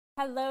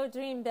Hello,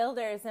 Dream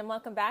Builders, and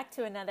welcome back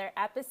to another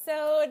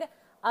episode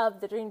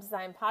of the Dream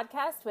Design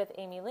Podcast with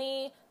Amy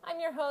Lee. I'm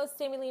your host,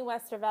 Amy Lee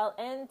Westervelt,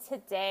 and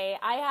today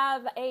I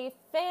have a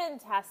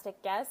fantastic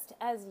guest,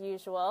 as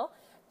usual.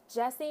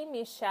 Jessi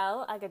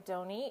Michel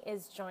Agadoni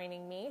is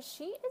joining me.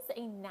 She is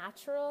a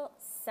natural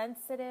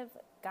sensitive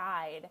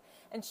guide,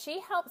 and she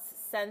helps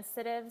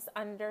sensitives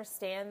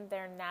understand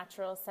their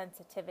natural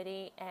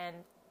sensitivity and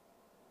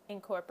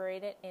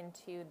incorporate it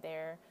into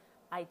their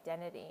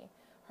identity.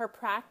 Her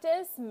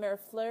practice,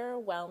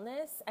 Merfleur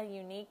Wellness, a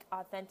unique,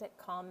 authentic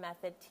calm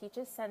method,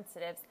 teaches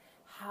sensitives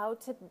how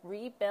to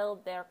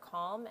rebuild their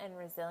calm and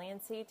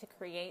resiliency to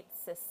create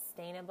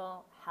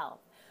sustainable health.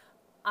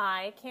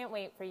 I can't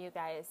wait for you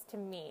guys to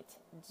meet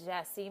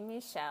Jessi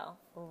Michel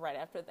right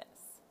after this.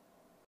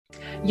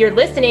 You're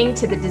listening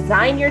to the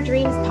Design Your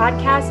Dreams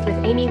podcast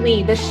with Amy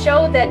Lee, the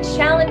show that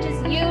challenges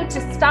you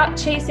to stop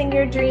chasing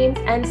your dreams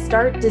and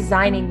start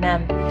designing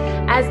them.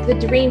 As the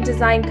dream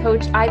design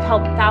coach, I've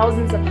helped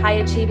thousands of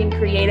high-achieving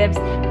creatives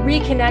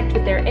reconnect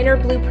with their inner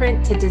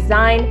blueprint to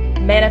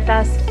design,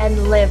 manifest,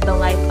 and live the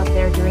life of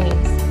their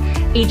dreams.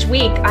 Each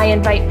week, I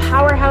invite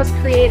powerhouse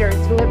creators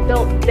who have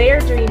built their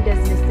dream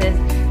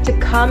businesses to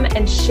come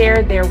and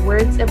share their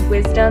words of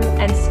wisdom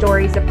and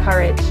stories of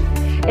courage.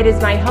 It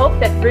is my hope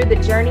that through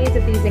the journeys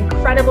of these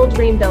incredible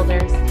dream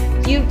builders,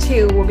 you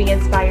too will be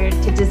inspired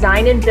to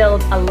design and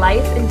build a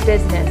life and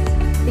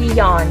business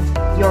beyond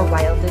your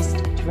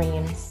wildest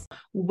dreams.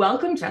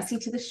 Welcome, Jessi,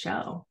 to the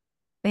show.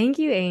 Thank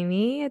you,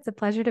 Amy. It's a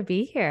pleasure to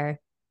be here.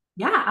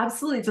 Yeah,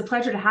 absolutely. It's a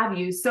pleasure to have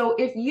you. So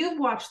if you've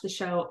watched the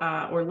show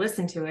or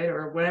listened to it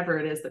or whatever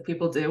it is that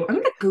people do, I'm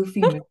in a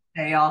goofy mood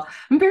today, y'all.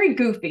 I'm very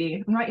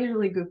goofy. I'm not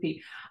usually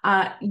goofy.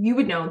 You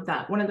would know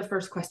that one of the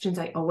first questions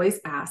I always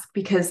ask,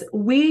 because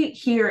we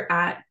here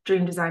at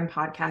Dream Design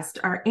Podcast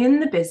are in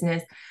the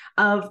business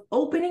of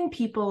opening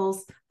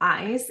people's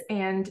eyes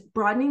and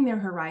broadening their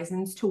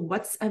horizons to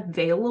what's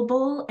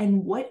available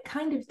and what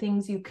kind of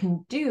things you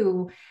can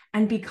do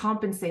and be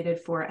compensated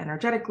for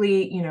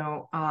energetically,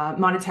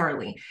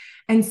 monetarily.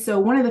 And so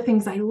one of the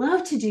things I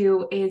love to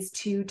do is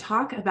to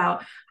talk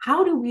about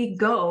how do we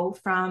go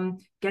from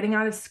getting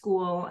out of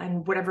school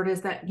and whatever it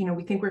is that,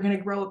 we think we're going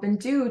to grow up and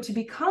do to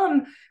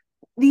become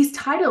these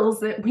titles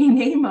that we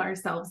name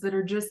ourselves that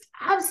are just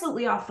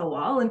absolutely off the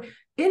wall and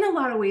in a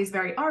lot of ways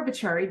very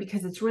arbitrary,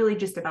 because it's really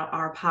just about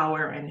our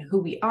power and who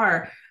we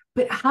are.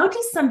 But how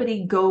does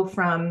somebody go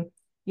from,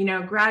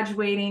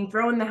 graduating,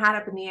 throwing the hat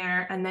up in the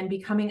air, and then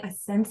becoming a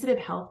sensitive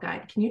health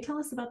guide? Can you tell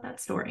us about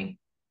that story?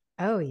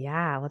 Oh,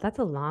 yeah. Well, that's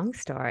a long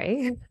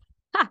story.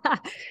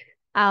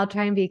 I'll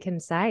try and be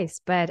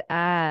concise, but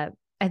I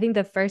think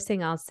the first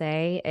thing I'll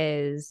say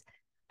is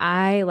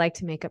I like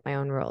to make up my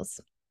own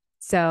rules.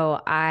 So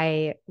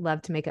I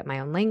love to make up my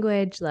own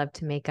language, love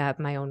to make up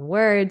my own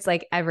words,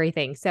 like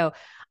everything. So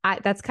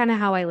that's kind of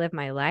how I live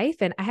my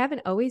life. And I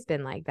haven't always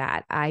been like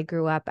that. I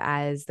grew up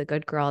as the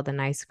good girl, the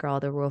nice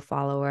girl, the rule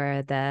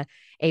follower, the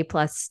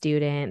A+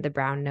 student, the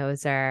brown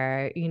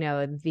noser,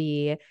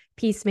 the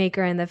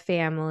peacemaker in the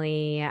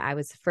family. I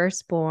was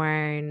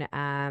firstborn,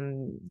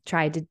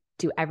 tried to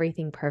do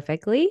everything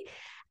perfectly.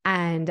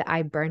 And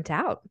I burnt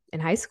out in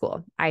high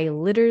school. I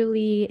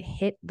literally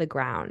hit the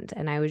ground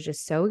and I was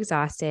just so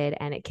exhausted,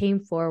 and it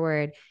came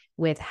forward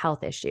with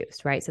health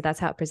issues, right? So that's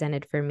how it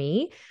presented for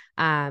me,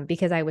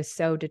 because I was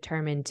so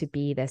determined to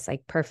be this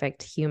like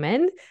perfect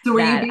human. So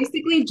were you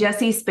basically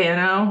Jessi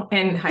Spano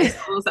in high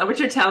school? Is that what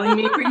you're telling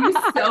me? Were you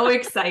so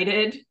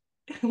excited?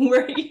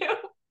 Were you?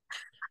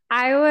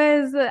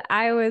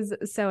 I was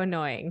so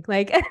annoying.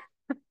 Like,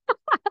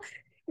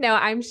 no,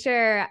 I'm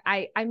sure.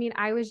 I mean,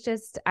 I was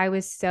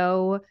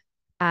so,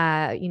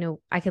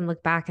 I can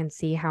look back and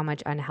see how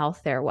much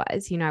unhealth there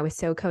was. I was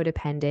so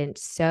codependent,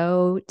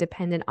 so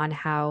dependent on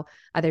how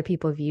other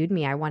people viewed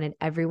me. I wanted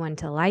everyone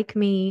to like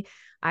me.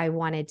 I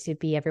wanted to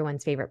be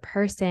everyone's favorite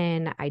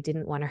person. I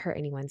didn't want to hurt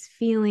anyone's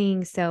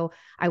feelings. So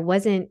I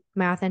wasn't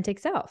my authentic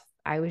self.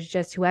 I was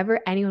just whoever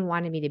anyone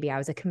wanted me to be. I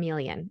was a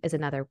chameleon, is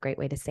another great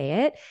way to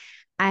say it.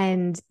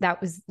 And that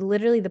was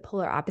literally the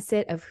polar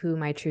opposite of who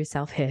my true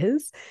self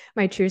is.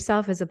 My true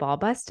self is a ball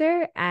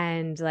buster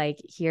and like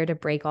here to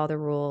break all the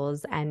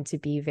rules and to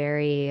be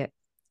very,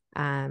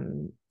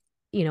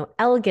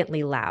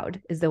 elegantly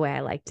loud is the way I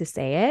like to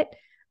say it.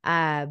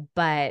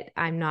 But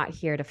I'm not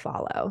here to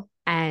follow.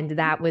 And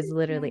that was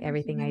literally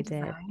everything I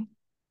did.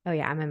 Oh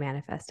yeah, I'm a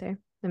manifester.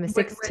 I'm a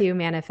 6'2"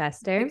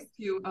 manifester.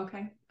 6'2",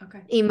 okay.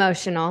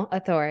 Emotional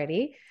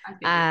authority.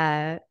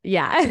 Yeah.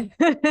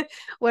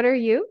 What are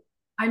you?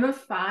 I'm a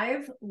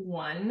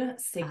 5'1"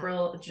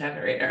 sacral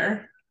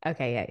generator.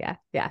 Okay,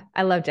 yeah.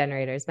 I love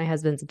generators. My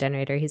husband's a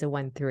generator. He's a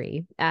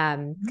 1-3.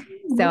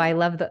 So I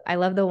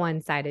love the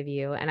one side of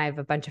you, and I have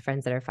a bunch of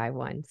friends that are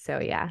 5'1". So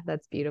yeah,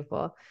 that's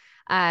beautiful.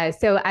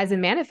 So as a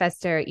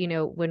manifester,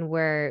 when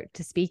we're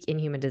to speak in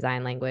human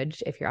design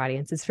language, if your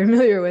audience is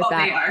familiar with Oh,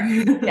 that. they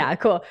are. Yeah,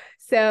 cool.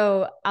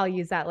 So I'll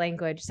use that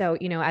language. So,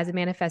 as a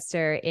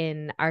manifester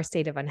in our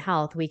state of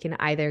unhealth, we can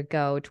either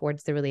go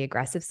towards the really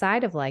aggressive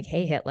side of like,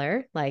 hey,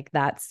 Hitler, like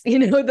that's,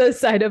 the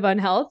side of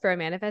unhealth for a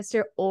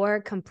manifester,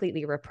 or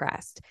completely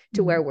repressed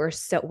to where we're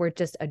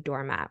just a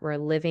doormat. We're a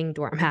living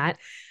doormat.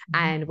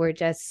 And we're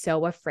just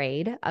so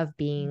afraid of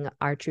being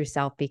our true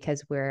self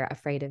because we're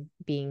afraid of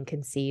being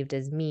conceived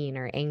as mean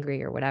or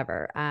angry or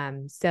whatever.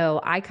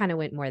 So I kind of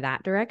went more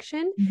that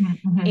direction.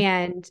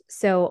 And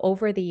so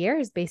over the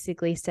years,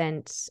 basically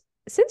since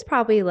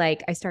probably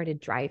like I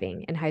started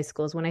driving in high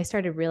schools, when I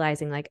started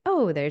realizing like,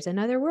 oh, there's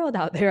another world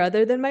out there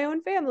other than my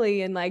own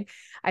family. And like,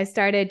 I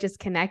started just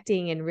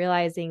connecting and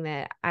realizing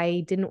that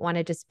I didn't want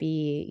to just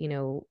be,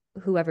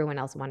 who everyone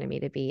else wanted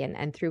me to be.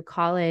 And through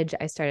college,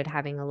 I started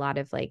having a lot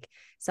of like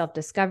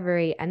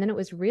self-discovery. And then it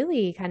was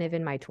really kind of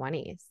in my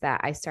 20s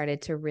that I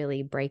started to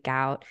really break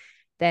out.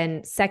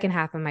 Then second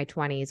half of my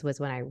 20s was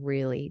when I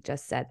really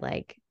just said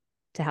like,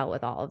 to hell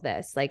with all of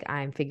this. Like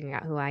I'm figuring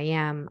out who I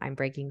am. I'm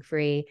breaking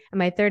free. And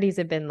my 30s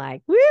have been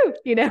like, woo,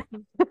 this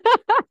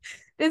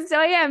is who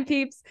I am,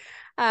 peeps.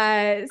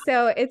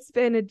 So it's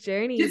been a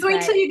journey. Just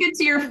wait till you get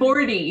to your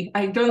 40.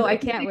 I I can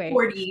can't say wait.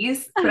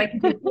 40s, but I can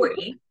do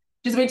 40.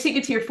 Just wait till you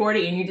get to your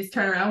 40 and you just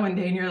turn around one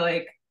day and you're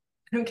like,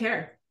 I don't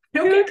care. I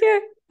don't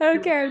care. I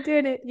don't care. I'm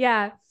doing it.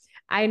 Yeah.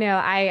 I know.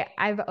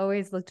 I've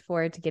always looked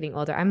forward to getting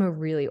older. I'm a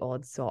really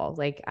old soul.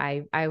 Like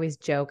I always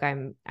joke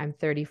I'm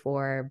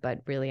 34, but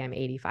really I'm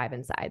 85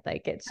 inside.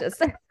 Like it's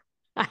just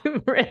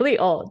I'm really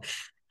old.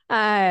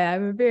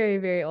 I'm a very,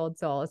 very old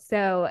soul.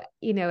 So,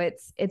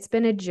 it's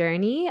been a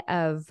journey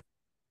of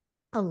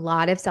a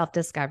lot of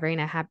self-discovery,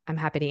 and I'm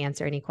happy to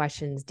answer any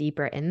questions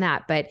deeper in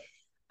that. But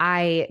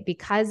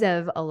because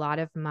of a lot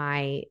of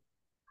my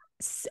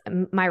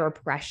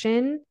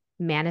repression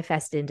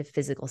manifested into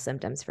physical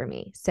symptoms for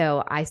me.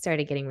 So I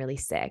started getting really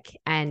sick.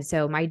 And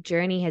so my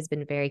journey has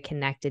been very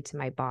connected to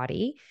my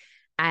body.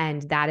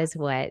 And that is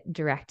what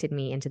directed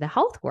me into the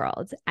health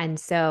world. And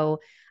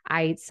so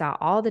I saw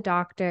all the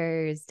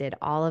doctors, did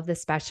all of the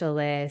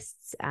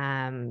specialists,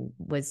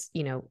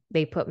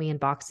 they put me in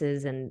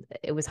boxes, and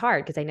it was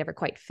hard because I never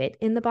quite fit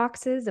in the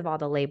boxes of all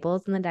the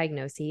labels and the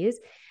diagnoses.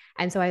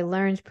 And so I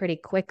learned pretty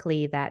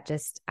quickly that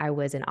just I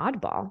was an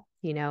oddball,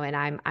 and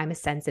I'm a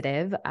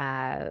sensitive,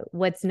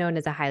 what's known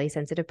as a highly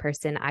sensitive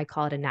person. I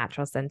call it a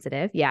natural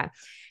sensitive. Yeah.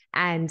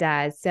 And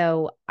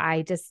so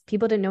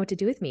people didn't know what to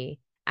do with me.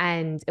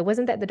 And it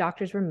wasn't that the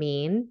doctors were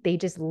mean. They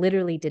just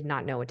literally did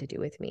not know what to do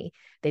with me.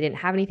 They didn't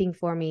have anything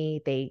for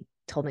me. They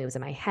told me it was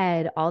in my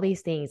head, all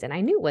these things. And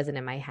I knew it wasn't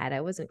in my head. I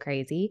wasn't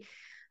crazy.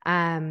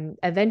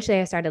 Eventually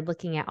I started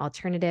looking at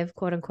alternative,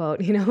 quote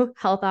unquote,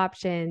 health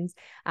options,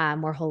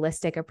 more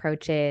holistic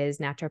approaches,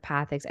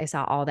 naturopathics. I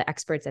saw all the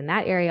experts in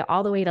that area,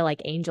 all the way to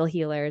like angel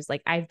healers.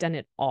 Like I've done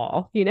it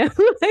all,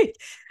 like,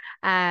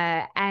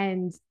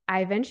 and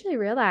I eventually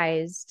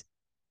realized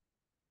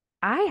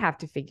I have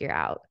to figure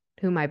out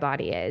who my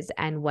body is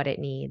and what it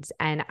needs.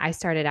 And I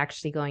started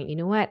actually going, you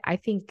know what? I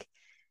think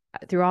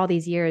through all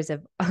these years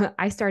of,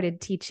 I started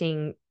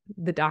teaching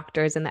the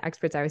doctors and the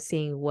experts I was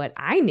seeing what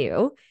I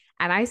knew.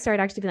 And I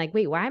started actually being like,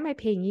 wait, why am I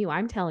paying you?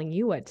 I'm telling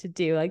you what to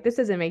do. Like, this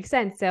doesn't make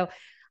sense. So,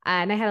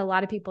 and I had a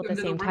lot of people at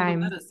the same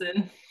time.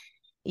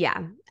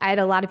 Yeah. I had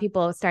a lot of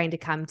people starting to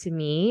come to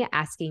me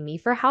asking me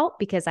for help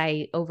because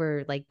I,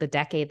 over like the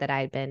decade that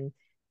I'd been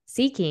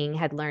seeking,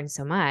 had learned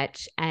so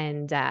much.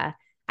 And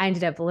I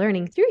ended up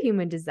learning through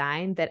human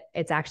design that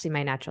it's actually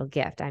my natural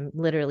gift. I'm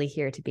literally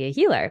here to be a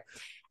healer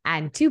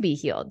and to be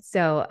healed.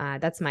 So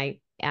that's my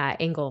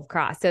angle of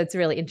cross. So it's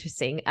really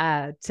interesting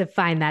to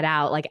find that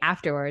out like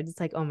afterwards. It's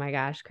like, oh my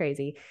gosh,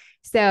 crazy.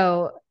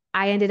 So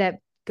I ended up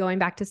going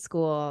back to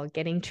school,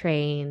 getting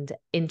trained,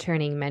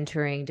 interning,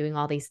 mentoring, doing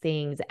all these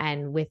things.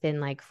 And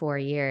within like 4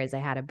 years, I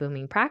had a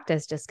booming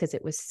practice just because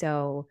it was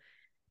so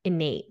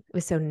innate. It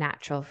was so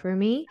natural for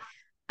me.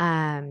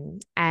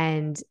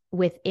 And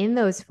within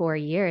those 4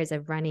 years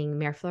of running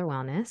Mere Floor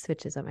Wellness,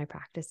 which is what my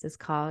practice is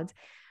called,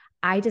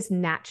 I just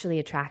naturally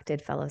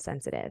attracted fellow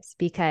sensitives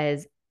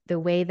because the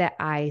way that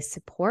I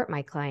support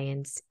my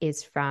clients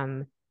is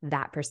from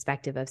that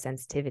perspective of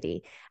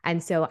sensitivity.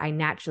 And so I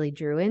naturally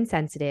drew in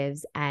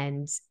sensitives.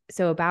 And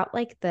so about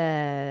like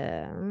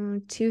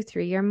the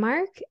 2-3 year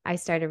mark, I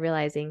started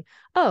realizing,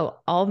 oh,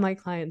 all of my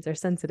clients are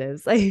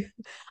sensitives. Like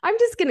I'm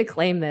just going to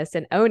claim this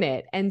and own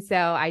it. And so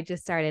I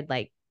just started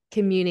like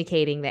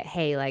communicating that,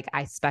 hey, like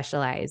I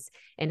specialize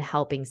in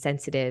helping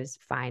sensitives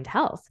find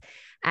health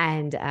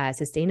and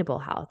sustainable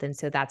health. And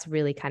so that's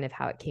really kind of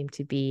how it came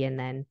to be. And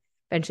then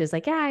eventually was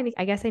like, yeah,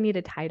 I guess I need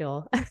a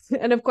title.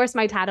 And of course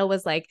my title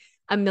was like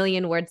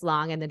 1,000,000 words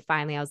long. And then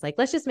finally I was like,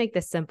 let's just make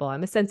this simple.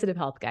 I'm a sensitive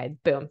health guide.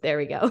 Boom, there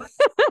we go.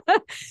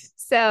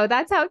 So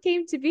that's how it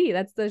came to be.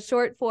 That's the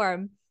short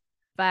form.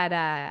 But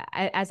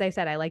as I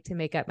said, I like to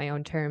make up my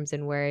own terms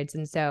and words.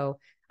 And so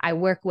I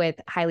work with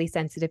highly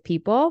sensitive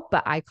people,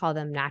 but I call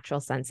them natural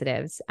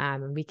sensitives.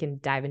 And we can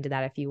dive into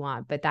that if you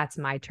want, but that's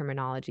my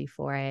terminology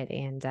for it.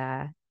 And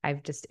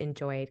I've just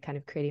enjoyed kind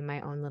of creating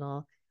my own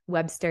little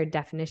Webster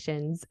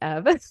definitions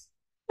of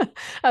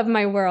of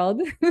my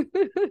world.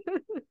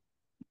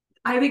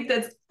 I think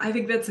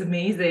that's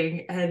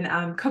amazing. And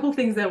a couple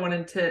things I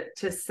wanted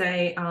to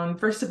say.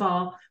 First of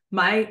all,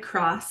 my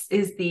cross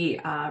is the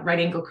right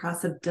angle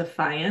cross of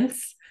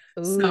defiance.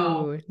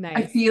 So Ooh, I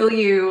nice. feel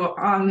you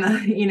on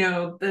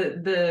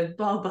the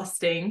ball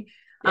busting.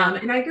 Yeah.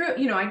 And I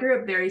grew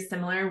up very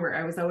similar, where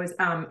I was always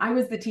I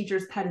was the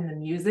teacher's pet in the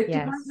music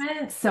Yes.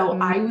 department. So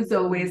I was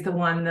always the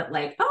one that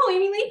like, oh,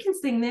 Amy Lee can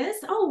sing this.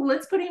 Oh,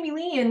 let's put Amy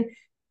Lee in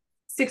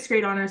sixth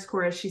grade honors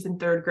chorus. She's in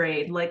third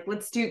grade. Like,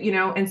 let's do,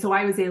 and so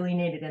I was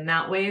alienated in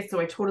that way. So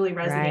I totally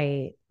resonate.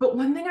 Right. But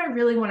one thing I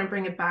really want to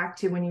bring it back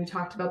to, when you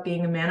talked about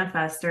being a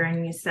manifester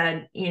and you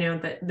said,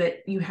 that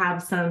you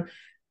have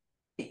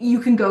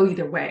you can go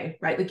either way,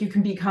 right? Like you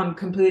can become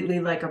completely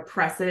like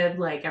oppressive,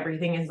 like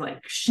everything is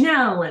like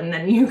Schnell, and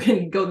then you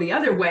can go the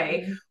other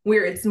way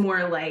where it's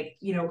more like,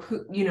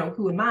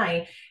 who am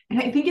I? And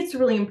I think it's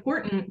really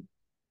important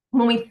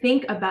when we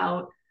think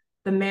about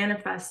the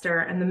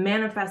manifester and the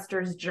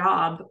manifester's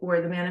job, or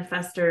the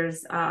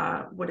manifester's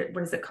what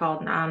is it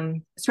called,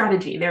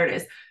 strategy. There it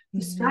is.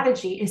 The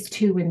strategy is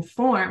to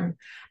inform.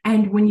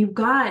 And when you've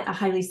got a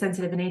highly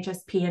sensitive, an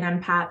HSP,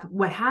 an empath,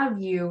 what have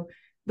you,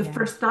 the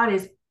first thought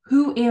is,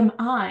 who am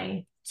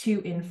I to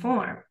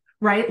inform,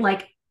 right?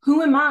 Like,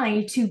 who am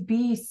I to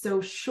be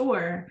so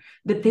sure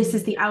that this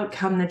is the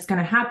outcome that's going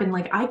to happen?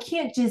 Like, I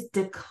can't just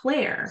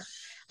declare.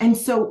 And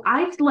so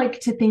I'd like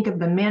to think of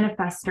the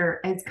manifester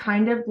as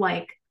kind of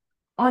like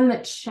on the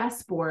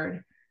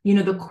chessboard,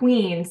 the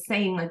queen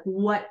saying like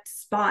what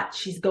spot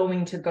she's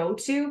going to go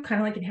to,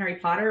 kind of like in Harry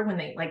Potter when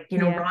they like,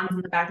 Ron's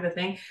in the back of the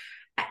thing.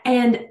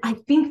 And I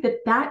think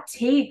that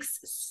takes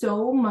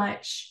so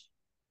much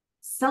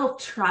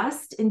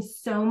self-trust and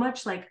so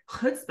much like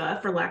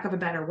chutzpah, for lack of a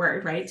better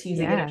word, right? To use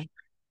a Yiddish,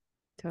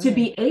 to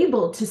be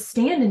able to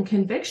stand in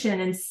conviction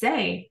and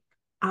say,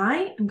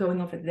 I am going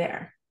over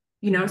there.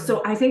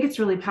 So I think it's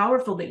really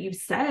powerful that you've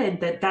said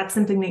that that's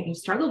something that you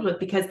struggled with,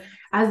 because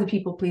as a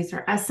people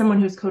pleaser, as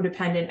someone who's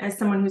codependent, as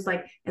someone who's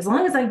like, as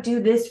long as I do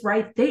this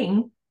right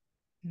thing,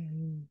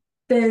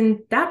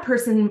 then that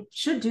person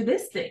should do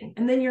this thing.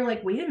 And then you're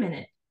like, wait a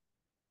minute,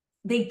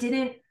 they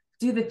didn't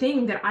do the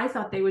thing that I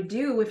thought they would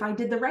do if I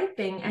did the right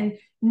thing. And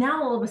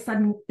now all of a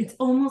sudden it's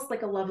almost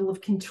like a level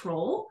of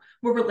control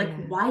where we're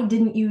like, why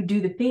didn't you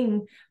do the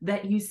thing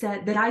that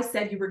I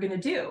said you were going to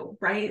do?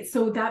 Right.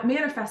 So that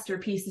manifestor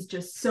piece is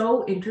just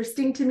so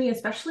interesting to me,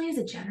 especially as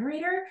a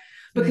generator,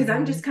 because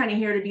I'm just kind of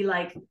here to be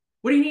like,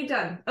 what do you need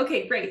done?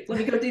 Okay, great. Let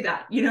me go do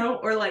that,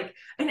 or like,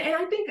 and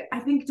I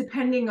think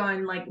depending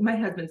on, like, my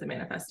husband's a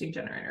manifesting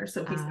generator,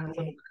 so he's got a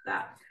little bit of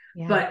that.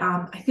 Yeah. But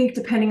I think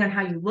depending on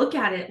how you look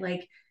at it,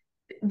 like,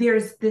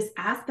 there's this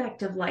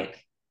aspect of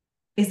like,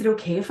 is it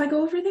okay if I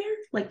go over there?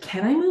 Like,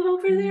 can I move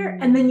over there?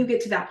 And then you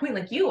get to that point,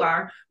 like you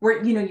are,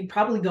 where, you've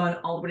probably gone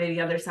all the way to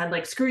the other side,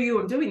 like, screw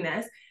you, I'm doing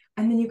this.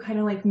 And then you kind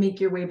of like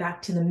make your way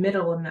back to the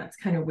middle, and that's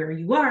kind of where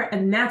you are.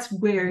 And that's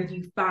where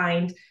you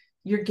find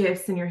your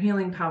gifts and your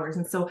healing powers.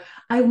 And so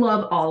I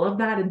love all of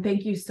that. And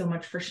thank you so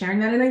much for sharing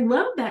that. And I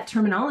love that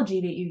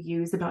terminology that you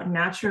use about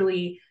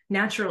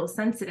natural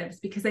sensitives,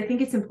 because I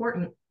think it's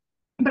important.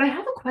 But I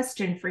have a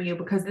question for you,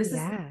 because this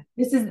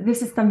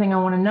is something I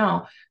want to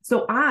know.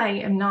 So I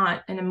am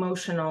not an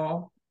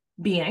emotional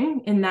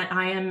being, in that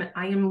I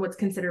am what's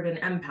considered an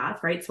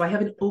empath, right? So I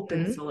have an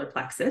open solar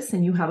plexus,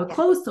 and you have a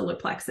closed solar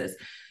plexus.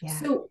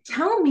 So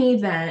tell me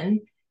then,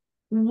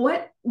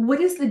 what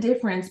is the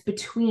difference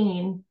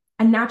between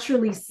a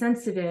naturally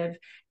sensitive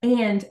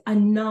and a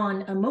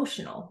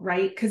non-emotional,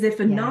 right? Because if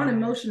a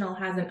non-emotional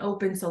has an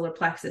open solar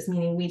plexus,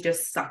 meaning we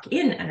just suck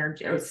in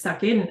energy or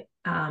suck in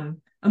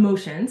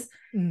emotions,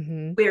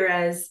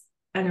 whereas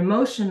an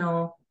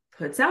emotional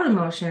puts out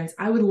emotions,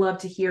 I would love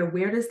to hear,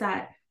 where does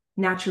that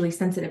naturally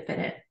sensitive fit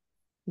in?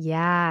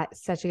 Yeah,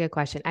 such a good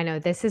question. I know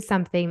this is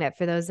something that,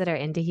 for those that are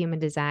into human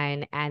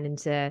design and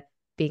into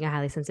being a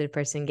highly sensitive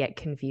person, get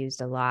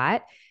confused a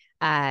lot.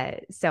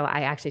 So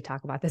I actually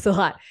talk about this a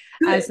lot.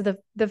 So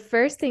the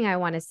first thing I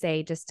want to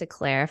say, just to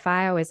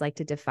clarify, I always like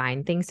to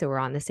define things so we're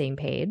on the same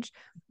page.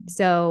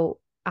 So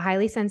a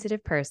highly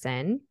sensitive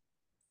person,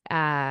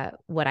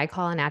 what I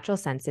call a natural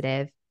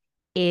sensitive,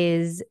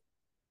 is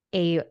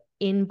a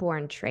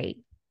inborn trait.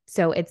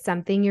 So it's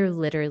something you're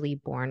literally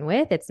born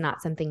with. It's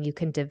not something you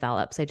can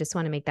develop. So I just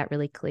want to make that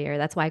really clear.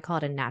 That's why I call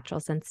it a natural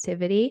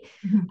sensitivity.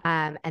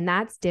 And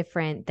that's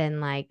different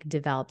than like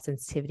developed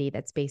sensitivity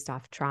that's based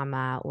off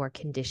trauma or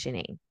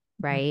conditioning,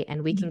 right?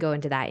 And we can go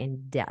into that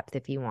in depth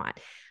if you want.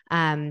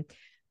 An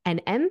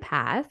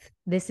empath,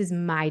 this is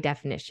my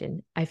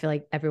definition. I feel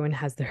like everyone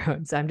has their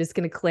own. So I'm just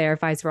going to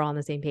clarify so we're all on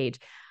the same page.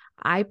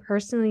 I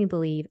personally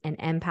believe an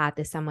empath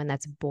is someone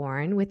that's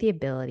born with the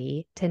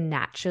ability to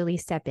naturally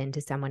step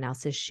into someone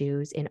else's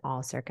shoes in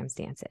all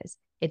circumstances.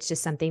 It's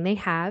just something they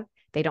have.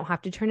 They don't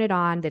have to turn it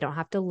on. They don't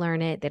have to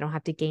learn it. They don't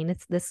have to gain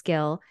the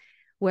skill.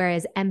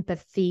 Whereas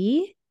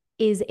empathy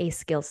is a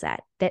skill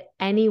set that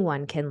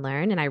anyone can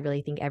learn. And I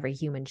really think every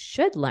human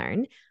should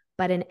learn.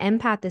 But an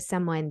empath is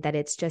someone that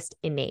it's just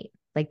innate.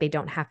 Like they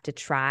don't have to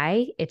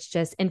try. It's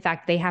just, in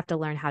fact, they have to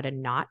learn how to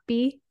not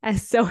be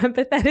as so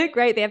empathetic,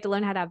 right? They have to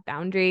learn how to have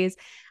boundaries,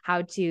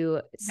 how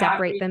to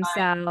separate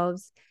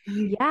themselves.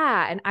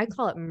 Yeah. And I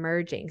call it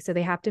merging. So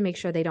they have to make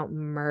sure they don't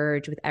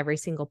merge with every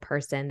single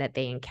person that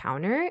they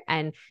encounter,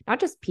 and not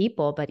just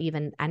people, but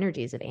even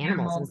energies of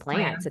animals and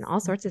plants and all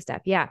sorts of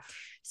stuff. Yeah.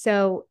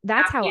 So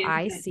that's how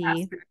I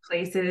see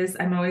places.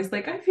 I'm always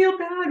like, I feel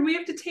bad. We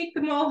have to take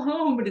them all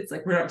home, but it's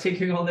like, we're not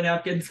taking all the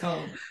napkins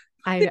home.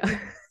 I know.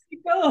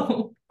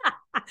 No.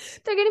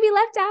 They're going to be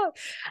left out.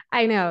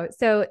 I know.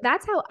 So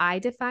that's how I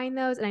define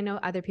those. And I know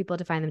other people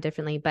define them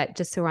differently, but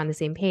just so we're on the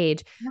same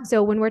page. Yeah.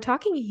 So when we're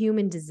talking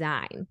human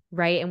design,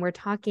 right? And we're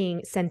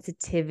talking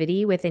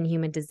sensitivity within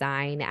human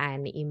design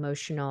and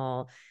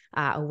emotional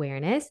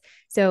awareness.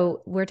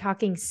 So we're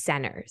talking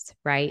centers,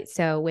 right?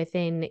 So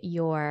within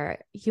your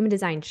human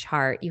design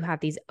chart, you have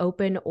these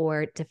open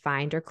or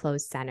defined or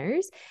closed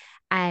centers.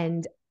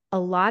 And a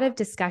lot of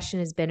discussion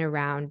has been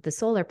around the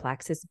solar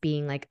plexus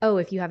being like, oh,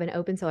 if you have an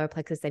open solar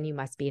plexus, then you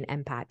must be an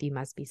empath, you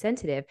must be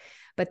sensitive.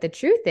 But the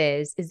truth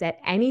is that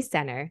any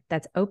center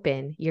that's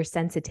open, you're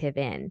sensitive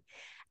in.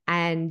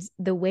 And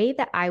the way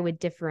that I would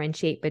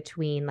differentiate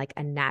between like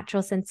a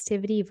natural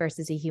sensitivity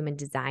versus a human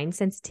design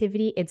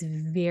sensitivity, it's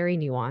very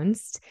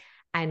nuanced.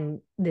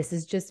 And this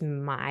is just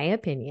my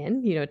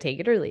opinion,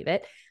 take it or leave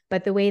it.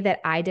 But the way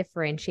that I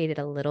differentiate it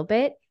a little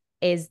bit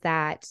is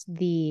that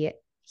the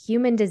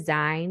human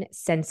design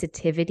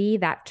sensitivity,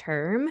 that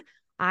term,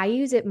 I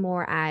use it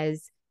more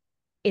as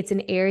it's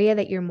an area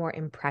that you're more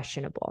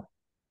impressionable.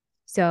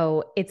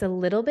 So it's a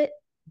little bit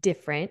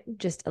different,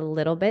 just a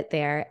little bit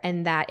there,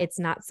 and that it's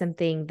not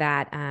something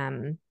that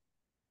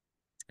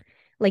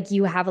like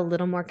you have a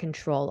little more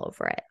control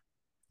over it.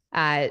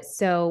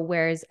 So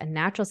whereas a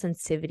natural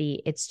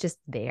sensitivity, it's just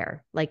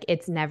there, like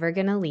it's never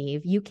going to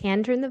leave. You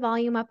can turn the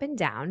volume up and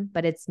down,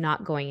 but it's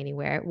not going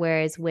anywhere.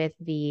 Whereas with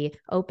the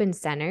open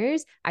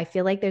centers, I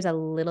feel like there's a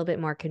little bit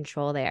more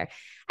control there.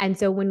 And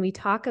so when we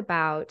talk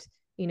about,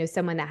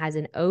 someone that has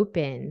an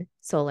open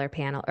solar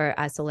panel or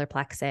a solar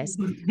plexus,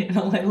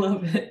 I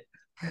love it.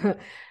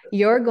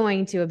 You're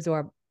going to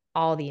absorb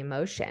all the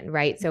emotion,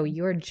 right? So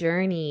your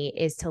journey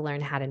is to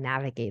learn how to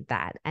navigate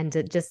that and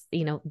to just,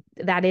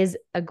 that is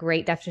a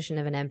great definition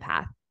of an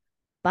empath.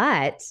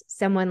 But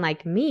someone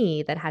like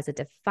me that has a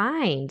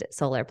defined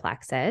solar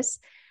plexus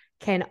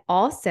can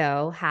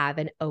also have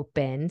an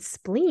open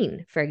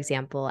spleen, for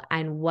example.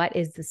 And what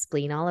is the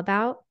spleen all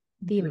about?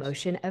 The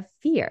emotion of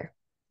fear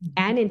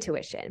and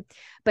intuition,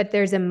 but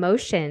there's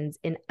emotions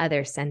in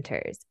other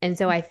centers. And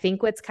so I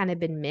think what's kind of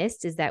been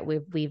missed is that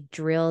we've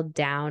drilled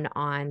down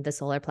on the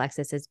solar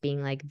plexus as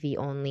being like the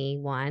only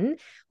one,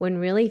 when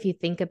really, if you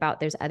think about,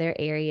 there's other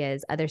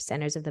areas, other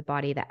centers of the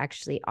body that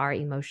actually are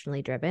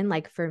emotionally driven.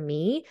 Like for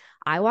me,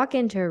 I walk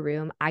into a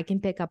room, I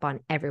can pick up on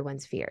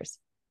everyone's fears,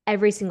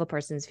 every single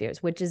person's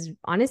fears, which has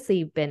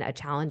honestly been a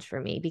challenge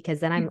for me, because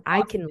then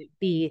I can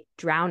be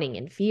drowning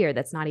in fear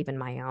that's not even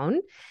my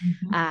own.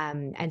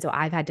 And so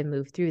I've had to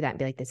move through that and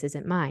be like, this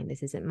isn't mine.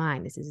 This isn't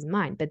mine. This isn't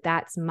mine. But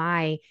that's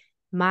my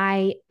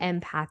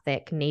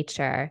empathic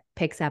nature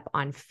picks up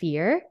on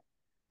fear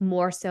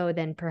more so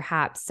than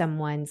perhaps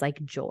someone's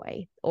like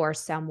joy or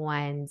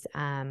someone's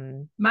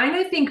mine,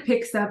 I think,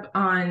 picks up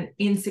on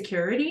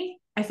insecurity,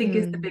 I think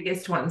is the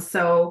biggest one.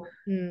 So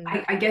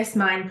I guess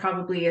mine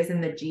probably is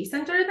in the G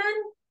center then.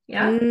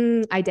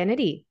 Yeah.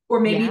 Identity. Or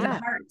maybe the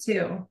heart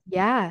too.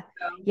 Yeah.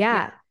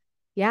 So,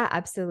 yeah,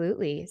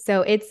 absolutely.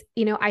 So it's,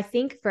 I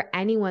think for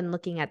anyone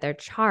looking at their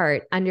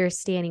chart,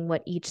 understanding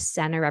what each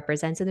center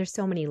represents, and there's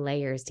so many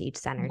layers to each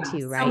center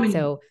too, right?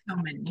 So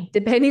many.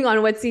 Depending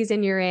on what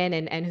season you're in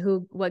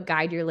and what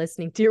guide you're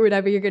listening to or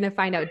whatever, you're going to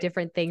find out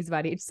different things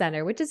about each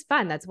center, which is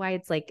fun. That's why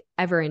it's like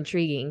ever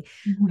intriguing.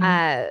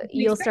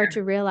 You'll start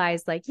to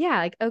realize like,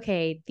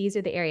 okay, these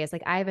are the areas.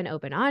 Like I have an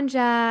open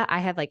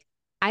anja.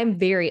 I'm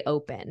very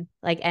open.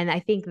 And I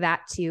think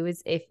that too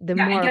is if the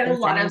more I get open a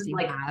lot of you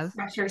have,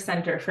 pressure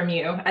center from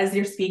you as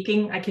you're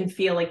speaking. I can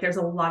feel like there's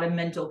a lot of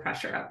mental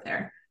pressure up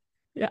there.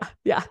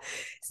 Yeah.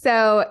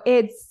 So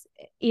it's,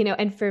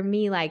 and for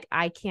me,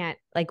 I can't,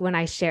 when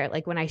I share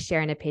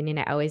an opinion,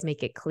 I always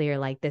make it clear,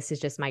 this is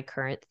just my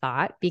current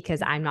thought,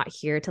 because I'm not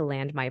here to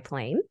land my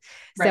plane.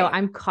 Right. So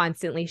I'm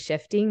constantly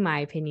shifting my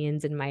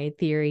opinions and my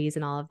theories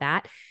and all of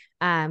that.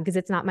 Because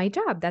it's not my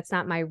job. That's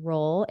not my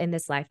role in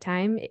this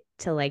lifetime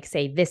to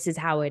say, this is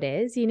how it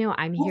is.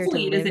 I'm here to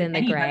live in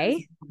the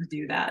gray. To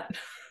do that.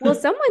 Well,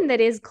 someone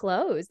that is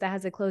closed, that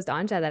has a closed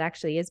anja, that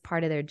actually is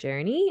part of their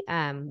journey.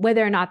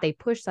 Whether or not they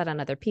push that on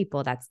other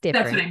people, that's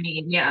different. That's what I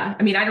mean. Yeah.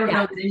 I mean, I don't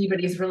know that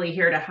anybody's really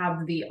here to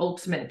have the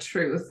ultimate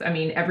truth. I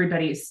mean,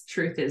 everybody's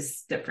truth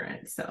is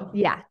different. So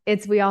yeah,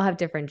 we all have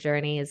different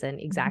journeys, and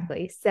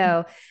exactly.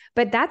 So,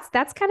 but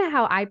that's kind of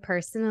how I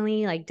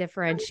personally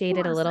differentiate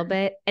it a little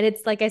bit. And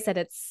it's, like I said,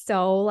 it's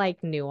so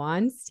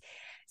nuanced.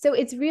 So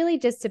it's really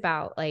just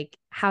about like,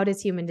 how does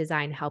human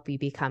design help you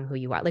become who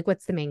you are? Like,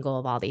 what's the main goal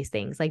of all these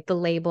things? Like the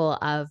label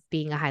of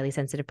being a highly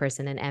sensitive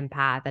person, an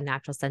empath, a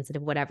natural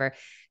sensitive, whatever.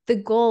 The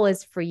goal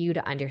is for you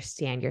to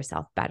understand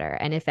yourself better.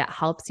 And if it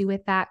helps you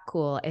with that,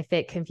 cool. If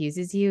it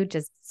confuses you,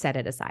 just set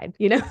it aside.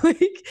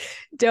 Like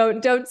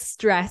don't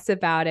stress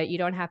about it. You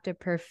don't have to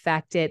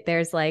perfect it.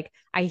 There's like,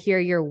 I hear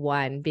your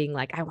one being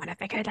like, I want to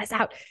figure this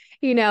out,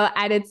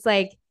 and it's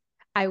like,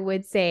 I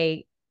would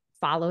say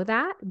follow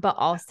that, but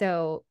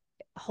also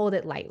hold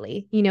it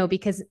lightly,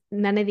 because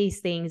none of these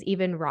things,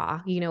 even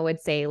raw,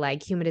 would say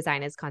like human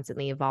design is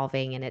constantly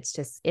evolving, and it's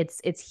just,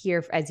 it's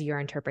here as your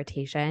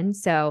interpretation.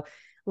 So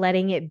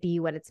letting it be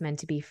what it's meant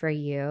to be for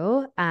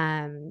you.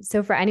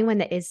 So for anyone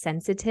that is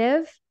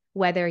sensitive,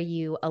 whether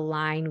you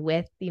align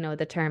with,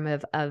 the term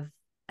of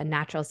a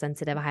natural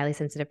sensitive, a highly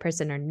sensitive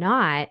person or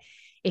not,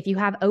 if you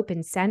have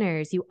open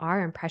centers, you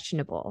are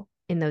impressionable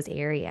in those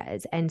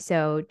areas. And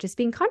so just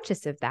being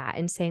conscious of that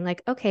and saying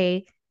like,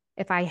 okay,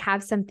 if I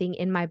have something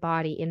in my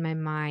body, in my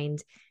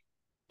mind,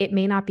 it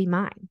may not be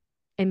mine.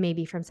 It may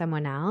be from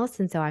someone else.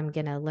 And so I'm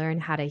going to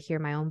learn how to hear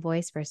my own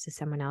voice versus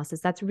someone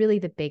else's. That's really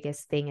the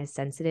biggest thing as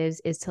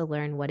sensitives, is to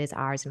learn what is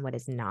ours and what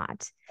is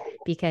not.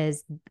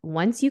 Because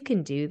once you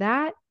can do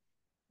that,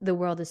 the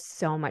world is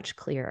so much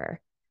clearer.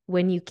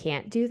 When you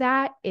can't do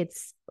that,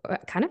 it's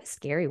kind of a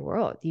scary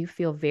world. You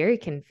feel very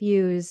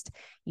confused.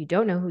 You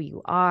don't know who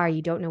you are.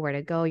 You don't know where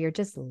to go. You're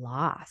just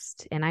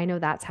lost. And I know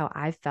that's how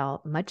I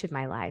felt much of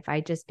my life.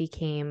 I just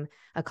became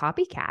a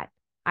copycat.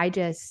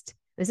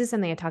 This is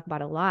something I talk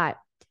about a lot.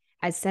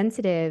 As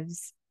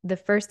sensitives, the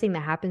first thing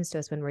that happens to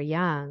us when we're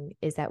young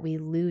is that we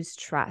lose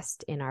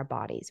trust in our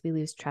bodies. We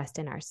lose trust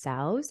in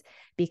ourselves,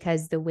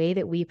 because the way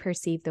that we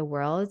perceive the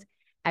world,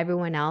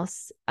 everyone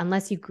else,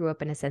 unless you grew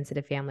up in a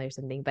sensitive family or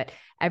something, but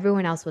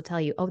everyone else will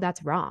tell you, oh,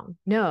 that's wrong.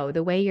 No,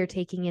 the way you're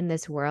taking in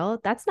this world,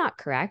 that's not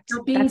correct.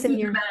 Not being That's so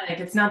dramatic.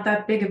 It's not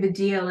that big of a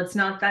deal. It's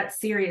not that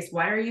serious.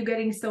 Why are you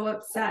getting so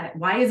upset?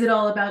 Why is it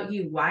all about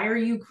you? Why are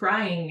you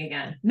crying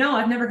again? No,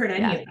 I've never heard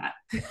any of that.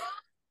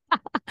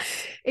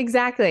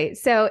 Exactly.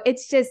 So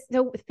it's just,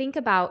 so think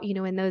about,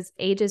 in those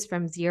ages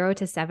from 0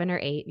 to 7 or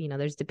 8,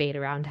 there's debate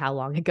around how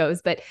long it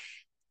goes, but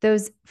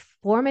those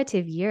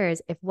formative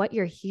years, if what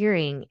you're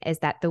hearing is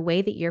that the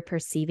way that you're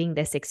perceiving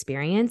this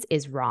experience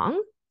is wrong,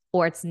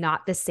 or it's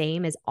not the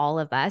same as all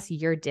of us,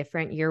 you're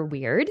different, you're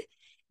weird,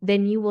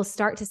 then you will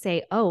start to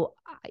say, oh,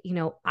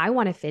 I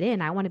want to fit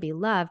in. I want to be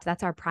loved.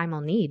 That's our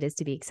primal need, is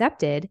to be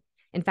accepted.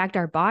 In fact,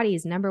 our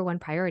body's number one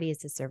priority is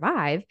to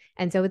survive.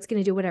 And so it's going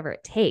to do whatever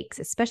it takes,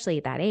 especially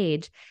at that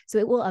age. So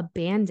it will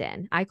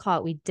abandon. I call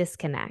it, we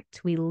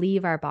disconnect. We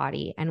leave our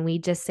body and we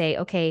just say,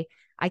 okay,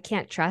 I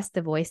can't trust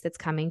the voice that's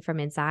coming from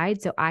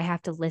inside. So I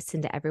have to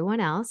listen to everyone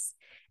else.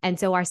 And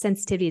so our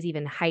sensitivity is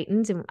even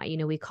heightened. And,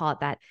 we call it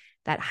that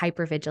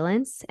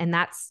hypervigilance. And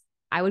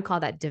I would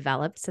call that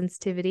developed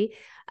sensitivity.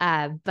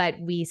 But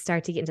we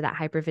start to get into that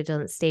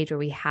hypervigilance stage where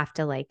we have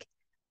to like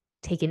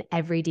take in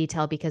every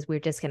detail, because we're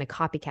just going to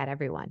copycat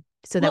everyone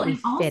so that we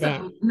fit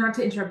in. Not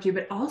to interrupt you,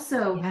 but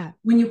also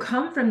when you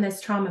come from this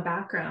trauma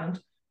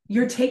background,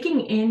 you're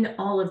taking in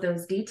all of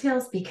those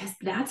details because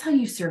that's how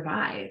you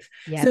survive.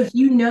 Yep. So if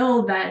you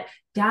know that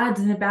dad's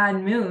in a bad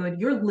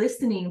mood, you're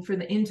listening for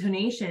the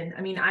intonation.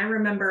 I mean, I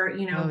remember,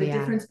 the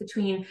difference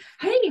between,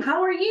 hey,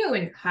 how are you?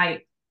 And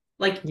hi.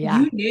 Like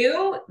you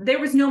knew there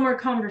was no more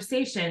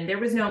conversation. There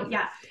was no,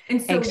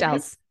 And so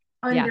eggshells.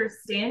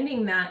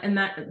 Understanding that, and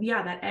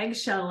that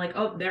eggshell, like,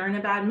 oh, they're in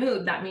a bad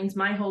mood, that means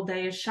my whole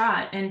day is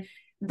shot. And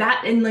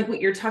like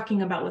what you're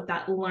talking about with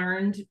that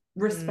learned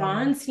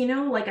response,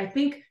 like I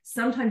think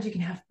sometimes you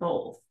can have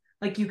both.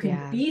 Like you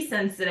can be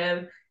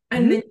sensitive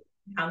and then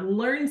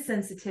learn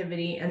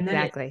sensitivity, and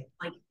then it's like,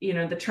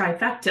 the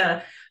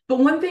trifecta. But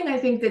one thing I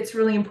think that's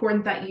really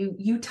important that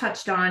you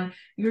touched on,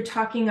 you're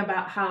talking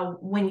about how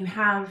when you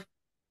have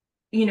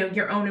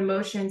your own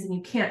emotions and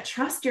you can't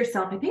trust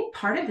yourself, I think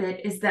part of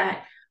it is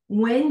that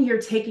when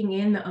you're taking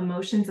in the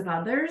emotions of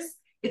others,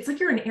 it's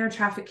like you're an air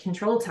traffic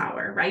control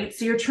tower, right?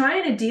 So you're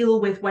trying to deal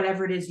with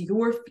whatever it is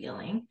you're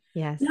feeling.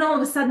 Yes. And all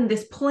of a sudden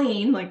this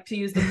plane, like to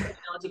use the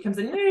analogy, comes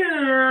in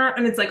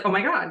and it's like, oh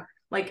my God,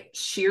 like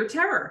sheer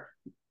terror.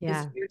 Is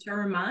sheer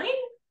terror mine?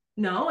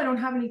 No, I don't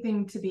have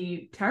anything to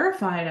be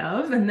terrified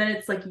of. And then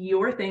it's like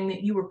your thing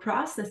that you were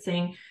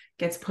processing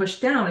gets pushed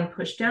down and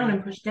pushed down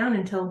and pushed down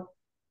until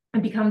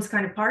it becomes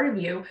kind of part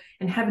of you.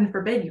 And heaven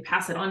forbid you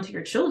pass it on to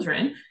your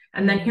children.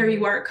 And then here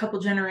you are a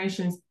couple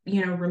generations,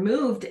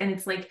 removed. And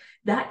it's like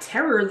that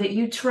terror that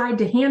you tried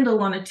to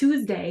handle on a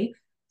Tuesday,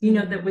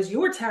 that was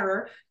your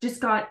terror, just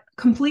got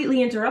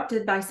completely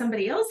interrupted by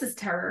somebody else's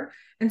terror.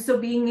 And so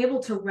being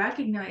able to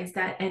recognize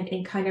that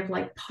and kind of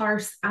like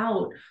parse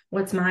out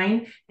what's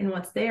mine and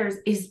what's theirs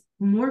is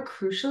more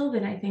crucial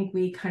than I think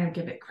we kind of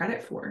give it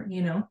credit for,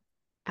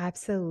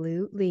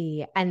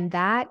 Absolutely. And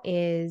that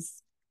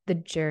is the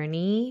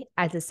journey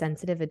as a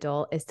sensitive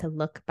adult, is to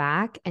look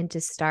back and to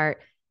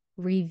start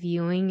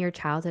reviewing your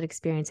childhood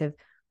experience of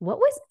what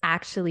was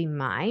actually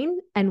mine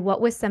and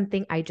what was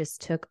something I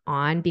just took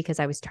on because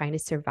I was trying to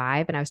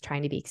survive and I was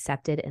trying to be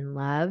accepted and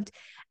loved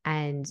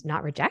and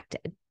not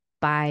rejected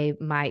by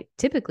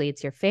typically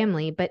it's your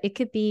family, but it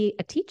could be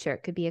a teacher,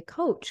 it could be a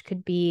coach,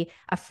 could be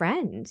a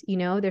friend.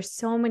 There's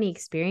so many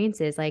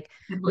experiences. Like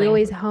we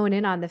always hone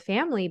in on the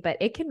family, but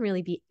it can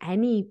really be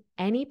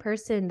any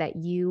person that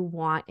you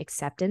want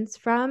acceptance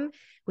from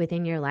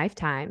within your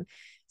lifetime.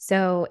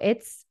 So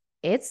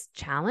it's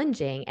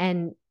challenging.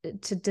 And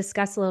to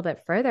discuss a little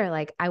bit further,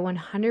 like I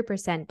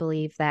 100%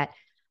 believe that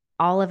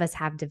all of us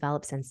have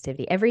developed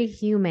sensitivity. Every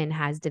human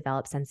has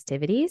developed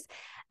sensitivities.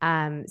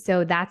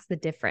 So that's the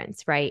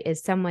difference, right?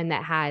 Is someone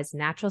that has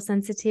natural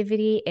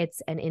sensitivity,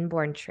 it's an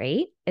inborn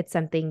trait. It's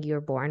something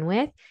you're born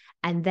with.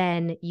 And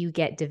then you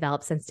get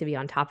developed sensitivity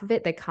on top of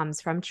it that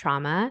comes from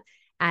trauma.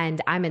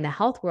 And I'm in the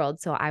health world.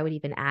 So I would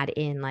even add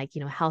in like,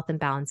 health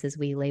imbalances.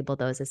 We label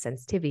those as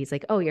sensitivities.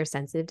 Like, oh, you're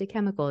sensitive to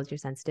chemicals, you're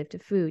sensitive to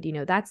food,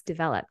 that's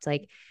developed.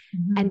 Like,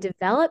 and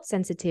developed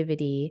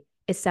sensitivity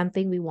is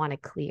something we want to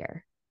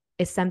clear,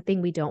 is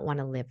something we don't want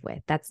to live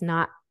with. That's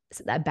not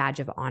a badge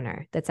of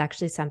honor. That's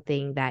actually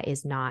something that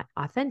is not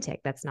authentic.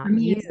 That's not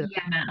you. It's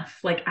EMF.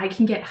 Like I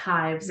can get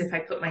hives if I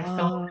put my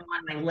phone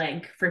on my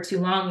leg for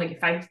too long. Like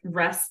if I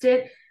rest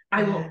it,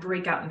 I won't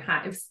break out in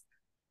hives.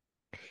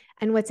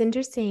 And what's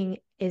interesting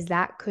is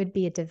that could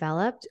be a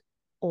developed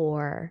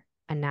or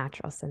a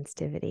natural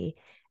sensitivity.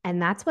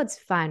 And that's what's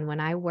fun when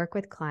I work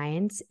with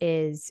clients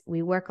is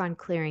we work on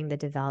clearing the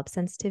developed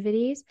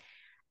sensitivities.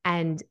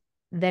 And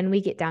then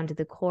we get down to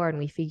the core and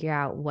we figure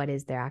out what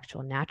is their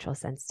actual natural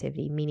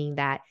sensitivity, meaning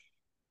that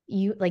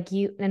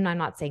and I'm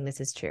not saying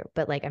this is true,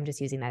 but like, I'm just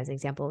using that as an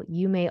example.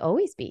 You may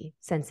always be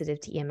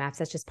sensitive to EMFs.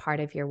 That's just part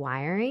of your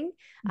wiring.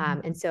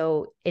 And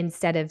so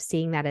instead of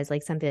seeing that as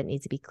like something that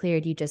needs to be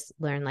cleared, you just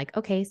learn like,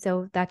 okay,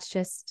 so that's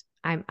just,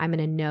 I'm going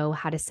to know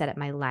how to set up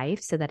my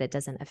life so that it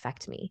doesn't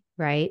affect me.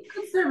 Right. It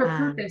could serve a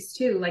purpose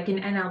too. Like in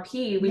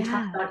NLP, we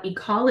talk about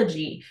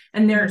ecology,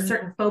 and there are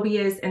certain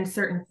phobias and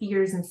certain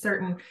fears and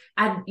certain,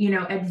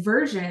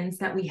 aversions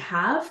that we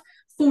have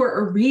for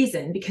a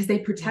reason, because they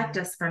protect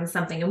us from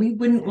something, and we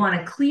wouldn't want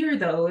to clear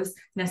those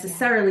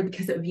necessarily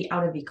because it would be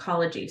out of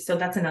ecology. So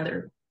that's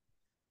another.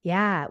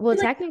 Yeah. Well,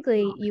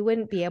 technically you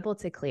wouldn't be able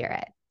to clear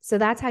it. So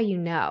that's how you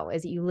know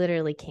is that you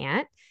literally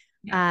can't.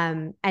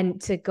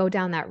 And to go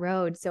down that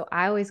road. So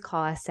I always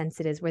call us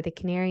sensitives, we're the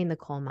canary in the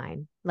coal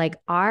mine. Like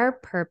our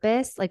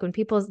purpose, like when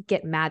people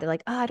get mad, they're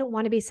like, oh, I don't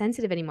want to be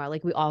sensitive anymore.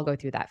 Like we all go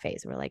through that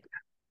phase. We're like,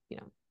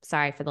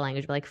 sorry for the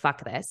language, but like,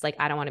 fuck this. Like,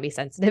 I don't want to be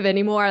sensitive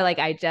anymore. Like,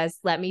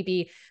 let me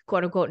be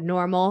quote unquote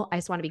normal. I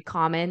just want to be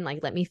common. Like,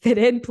 let me fit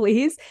in,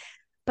 please.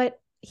 But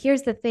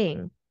here's the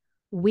thing.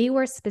 We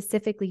were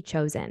specifically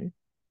chosen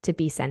to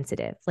be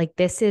sensitive. Like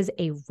this is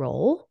a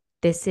role.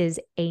 This is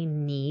a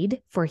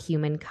need for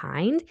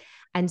humankind.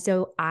 And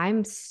so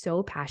I'm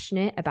so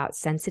passionate about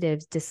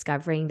sensitives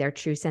discovering their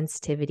true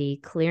sensitivity,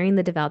 clearing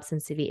the developed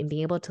sensitivity, and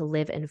being able to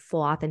live in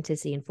full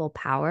authenticity and full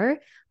power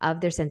of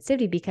their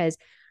sensitivity. Because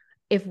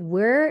if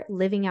we're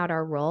living out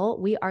our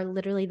role, we are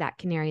literally that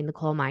canary in the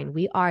coal mine.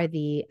 We are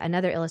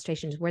another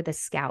illustration is we're the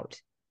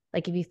scout.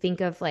 Like if you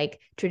think of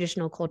like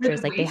traditional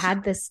cultures, like they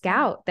had the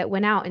scout that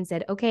went out and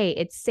said, okay,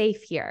 it's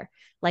safe here.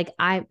 Like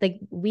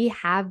we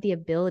have the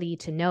ability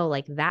to know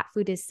like that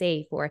food is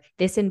safe or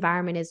this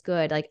environment is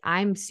good. Like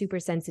I'm super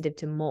sensitive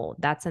to mold.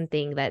 That's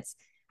something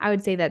I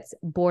would say that's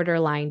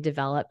borderline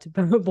developed,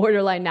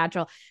 borderline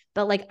natural.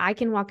 But like I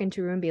can walk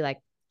into a room and be like,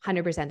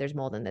 100% there's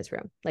mold in this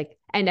room. Like,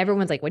 and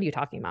everyone's like, what are you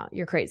talking about?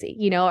 You're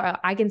crazy. Or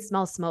I can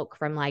smell smoke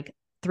from like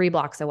 3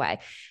 blocks away.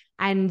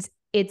 And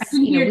it's, I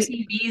can hear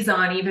TVs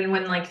on even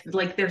when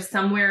like they're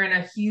somewhere in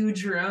a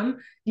huge room.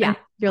 Yeah.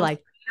 You're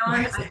like,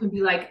 I can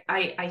be like,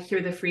 I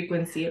hear the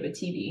frequency of a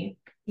TV.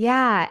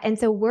 Yeah. And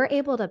so we're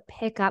able to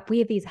pick up, we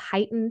have these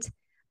heightened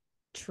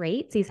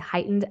traits, these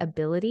heightened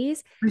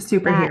abilities. We're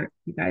superheroes,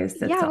 you guys.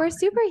 We're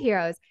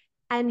superheroes.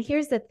 And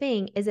here's the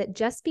thing is that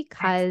just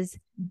because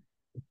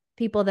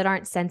people that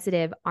aren't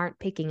sensitive aren't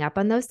picking up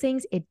on those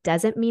things, it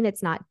doesn't mean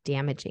it's not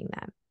damaging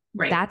them.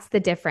 Right. That's the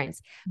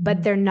difference.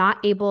 But they're not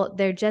able,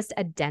 they're just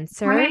a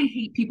denser. I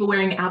hate people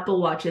wearing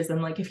Apple Watches.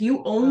 I'm like, if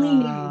you only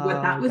knew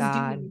what that was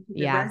doing to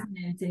the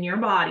resonance in your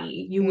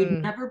body, you would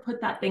never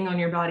put that thing on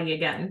your body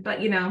again. But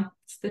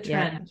it's the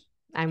trend.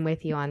 I'm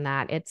with you on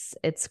that. It's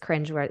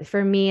cringeworthy.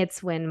 For me,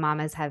 it's when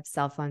mamas have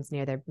cell phones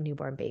near their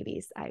newborn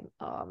babies.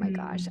 Oh my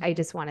gosh, I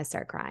just want to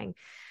start crying.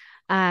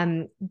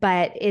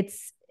 But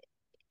it's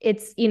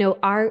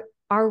our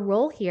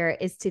role here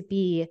is to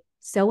be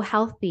so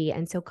healthy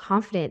and so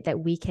confident that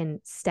we can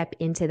step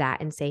into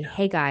that and say,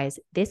 hey guys,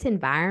 this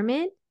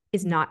environment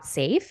is not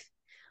safe.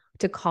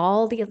 To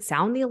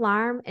sound the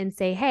alarm and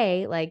say,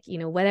 hey, like,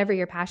 whatever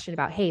you're passionate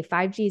about, hey,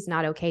 5G is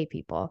not okay,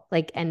 people.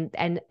 Like, and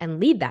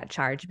lead that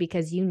charge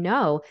because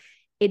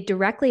it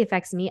directly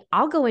affects me.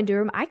 I'll go into a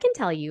room. I can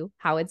tell you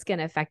how it's going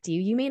to affect you.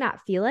 You may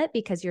not feel it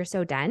because you're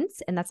so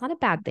dense, and that's not a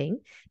bad thing.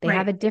 They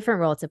have a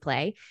different role to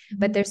play,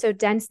 but they're so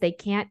dense, they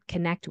can't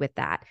connect with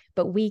that.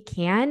 But we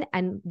can,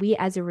 and we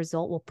as a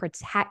result will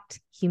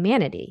protect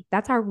humanity.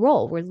 That's our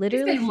role. We're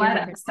literally here to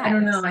protect. I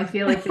don't know. I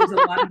feel like there's a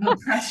lot of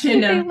oppression.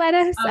 They let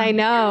us. I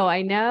know.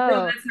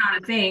 No, that's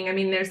not a thing. I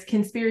mean, there's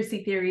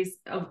conspiracy theories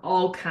of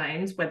all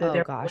kinds, whether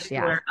they're political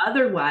or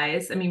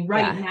otherwise. I mean,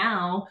 right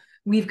now,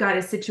 we've got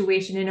a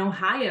situation in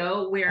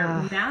Ohio where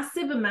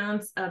massive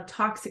amounts of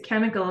toxic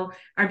chemical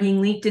are being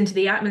leaked into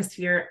the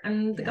atmosphere,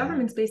 and the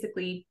government's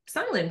basically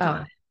silent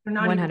on it. They're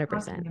not 100% even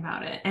talking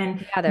about it.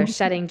 And they're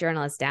shutting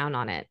journalists down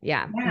on it.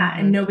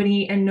 And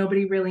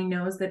nobody really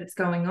knows that it's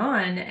going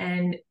on.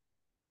 And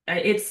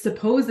it's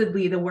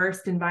supposedly the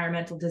worst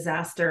environmental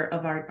disaster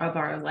of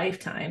our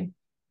lifetime.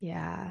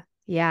 Yeah.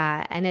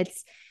 And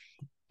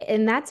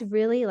that's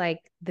really like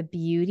the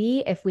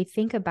beauty. If we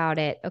think about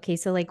it, okay,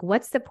 so like,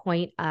 what's the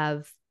point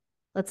of,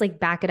 let's like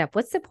back it up.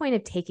 What's the point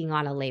of taking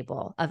on a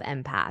label of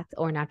empath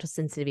or natural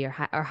sensitivity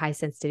or high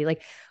sensitivity?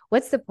 Like,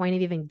 what's the point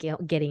of even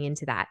getting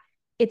into that?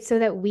 It's so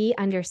that we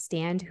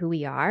understand who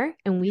we are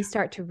and we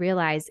start to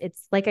realize,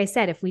 it's like I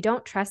said, if we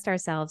don't trust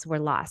ourselves, we're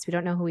lost. We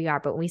don't know who we are,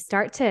 but when we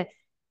start to,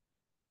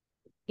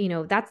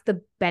 that's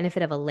the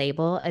benefit of a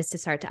label, is to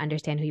start to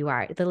understand who you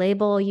are. The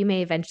label, you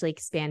may eventually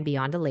expand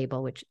beyond a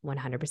label, which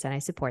 100% I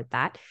support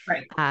that.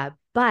 Right.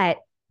 But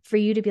for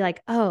you to be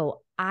like, oh,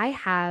 I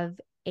have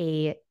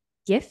a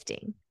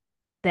gifting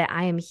that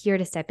I am here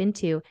to step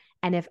into.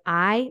 And if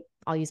I'll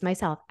use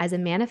myself as a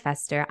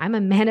manifester, I'm a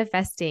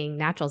manifesting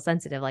natural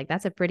sensitive. Like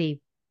that's a pretty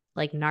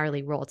like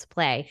gnarly role to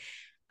play.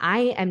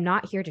 I am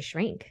not here to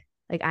shrink.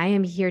 Like I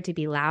am here to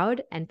be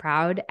loud and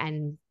proud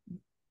and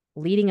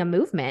leading a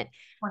movement.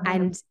 100%.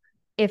 And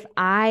if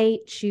I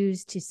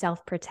choose to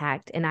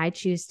self-protect and I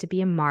choose to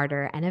be a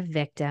martyr and a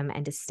victim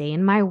and to stay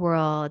in my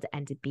world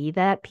and to be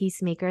that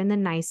peacemaker and the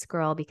nice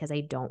girl because I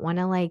don't want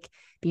to like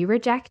be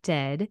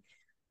rejected,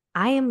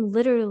 I'm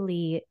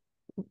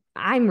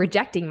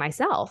rejecting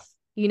myself.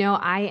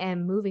 I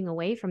am moving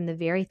away from the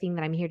very thing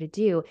that I'm here to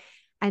do.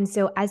 And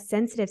so as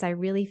sensitives, I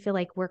really feel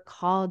like we're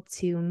called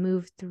to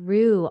move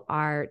through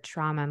our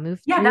trauma, move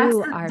through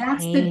our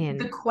pain.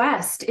 That's the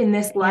quest in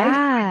this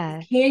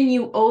life. Can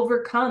you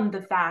overcome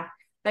the fact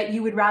that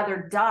you would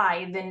rather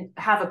die than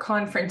have a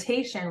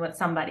confrontation with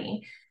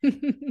somebody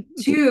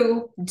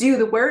to do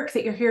the work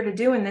that you're here to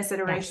do in this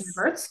iteration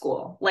of Earth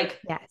School? Like,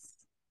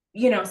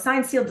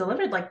 signed, sealed,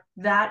 delivered, like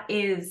that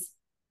is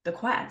the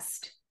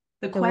quest.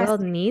 The world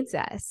needs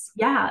us.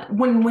 Yeah,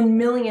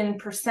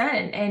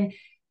 1,000,000%.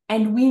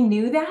 And we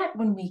knew that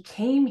when we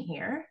came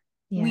here.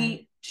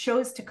 We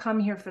chose to come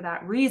here for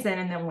that reason,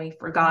 and then we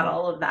forgot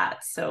all of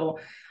that. So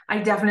I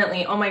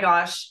definitely, oh my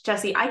gosh,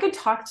 Jessi, I could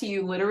talk to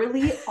you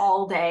literally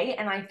all day,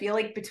 and I feel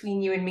like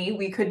between you and me,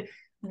 we could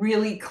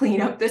really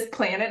clean up this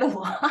planet a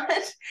lot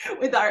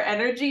with our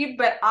energy.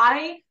 But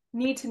I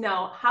need to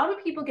know, how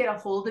do people get a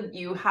hold of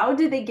you? How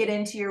do they get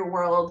into your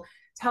world?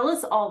 Tell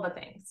us all the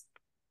things.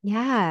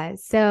 Yeah.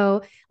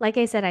 So like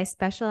I said, I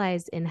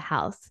specialize in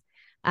health.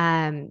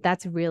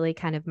 That's really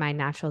kind of my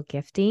natural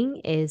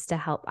gifting, is to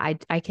help. I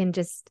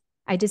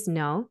just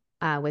know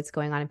what's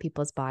going on in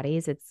people's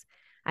bodies.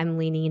 I'm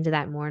leaning into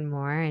that more and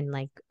more and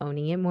like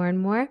owning it more and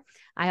more.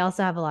 I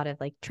also have a lot of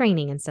like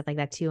training and stuff like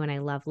that too. And I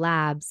love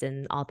labs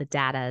and all the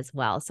data as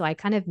well. So I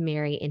kind of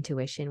marry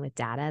intuition with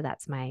data.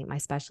 That's my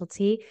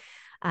specialty.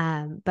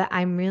 But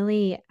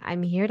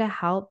I'm here to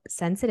help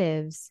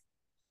sensitives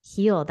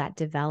heal that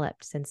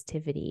developed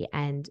sensitivity,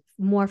 and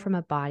more from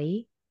a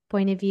body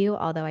point of view,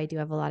 although I do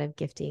have a lot of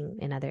gifting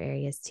in other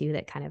areas too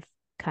that kind of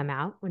come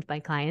out with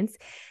my clients.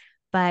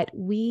 But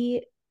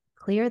we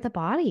clear the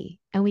body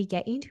and we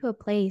get you into a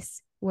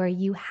place where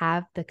you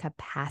have the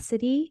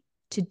capacity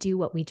to do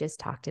what we just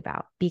talked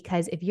about.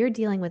 Because if you're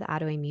dealing with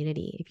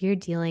autoimmunity, if you're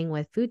dealing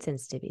with food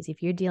sensitivities,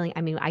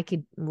 I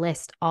could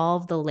list all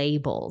of the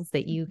labels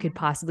that you could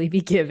possibly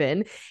be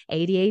given,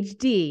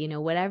 ADHD,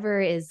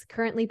 whatever is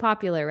currently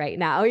popular right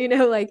now,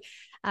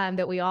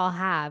 that we all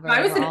have.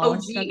 I was an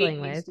OG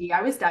ADHD.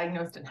 I was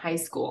diagnosed in high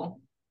school.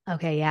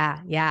 Okay.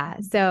 Yeah.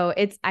 So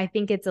I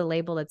think it's a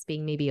label that's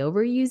being maybe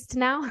overused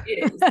now.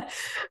 It is.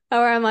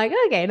 Or I'm like,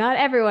 okay, not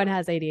everyone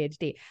has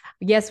ADHD.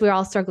 Yes, we're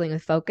all struggling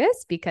with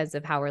focus because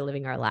of how we're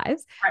living our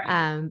lives.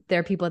 Right. There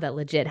are people that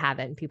legit have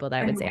it, and people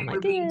that I would say, I'm like,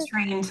 we're being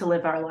trained to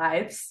live our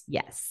lives.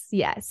 Yes.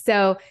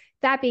 So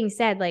that being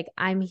said, like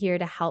I'm here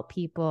to help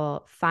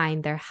people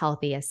find their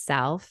healthiest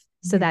self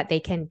so that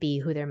they can be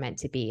who they're meant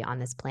to be on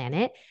this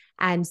planet.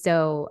 And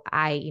so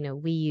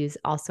we use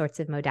all sorts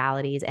of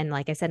modalities. And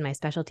like I said, my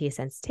specialty is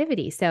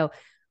sensitivity. So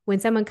when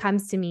someone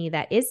comes to me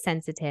that is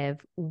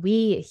sensitive,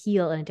 we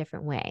heal in a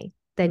different way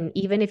than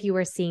even if you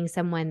were seeing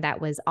someone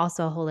that was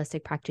also a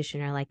holistic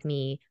practitioner like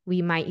me.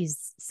 We might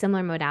use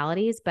similar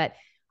modalities, but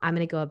I'm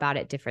going to go about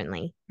it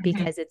differently Mhm.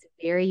 because it's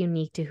very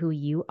unique to who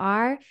you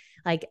are.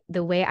 Like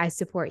the way I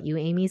support you,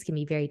 Amy, is going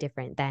to be very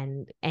different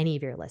than any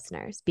of your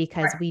listeners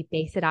because we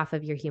base it off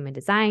of your human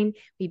design.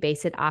 We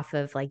base it off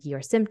of like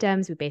your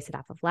symptoms. We base it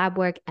off of lab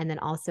work. And then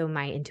also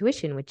my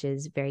intuition, which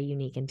is very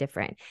unique and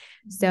different.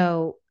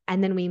 So,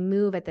 and then we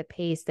move at the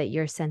pace that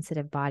your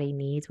sensitive body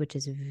needs, which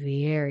is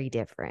very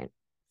different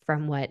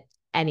from what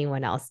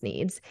anyone else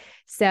needs.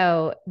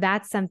 So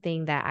that's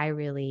something that I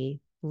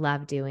really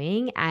love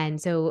doing. And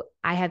so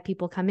I have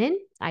people come in,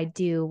 I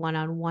do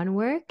one-on-one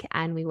work,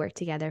 and we work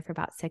together for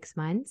about 6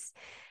 months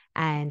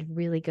and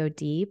really go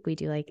deep. We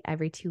do like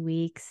every 2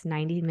 weeks,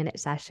 90-minute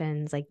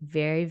sessions, like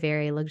very,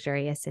 very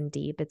luxurious and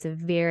deep. It's a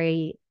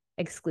very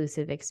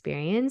exclusive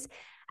experience.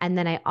 And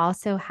then I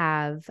also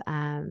have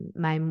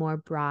my more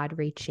broad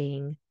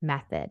reaching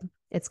method.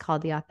 It's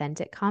called the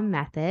Authentic Calm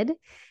Method.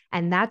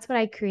 And that's what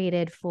I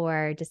created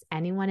for just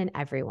anyone and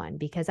everyone,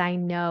 because I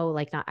know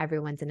like not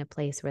everyone's in a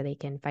place where they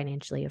can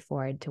financially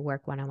afford to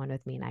work one-on-one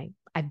with me. And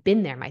I've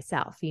been there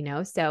myself,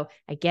 so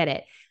I get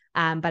it.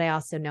 But I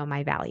also know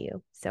my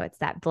value. So it's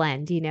that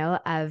blend,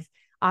 of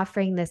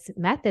offering this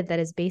method that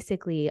is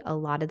basically a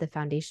lot of the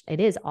foundation. It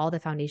is all the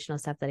foundational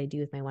stuff that I do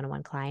with my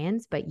one-on-one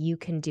clients, but you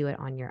can do it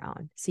on your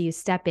own. So you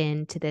step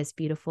into this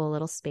beautiful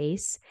little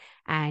space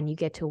and you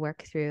get to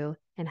work through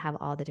and have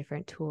all the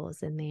different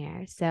tools in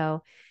there.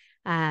 So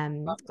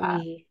so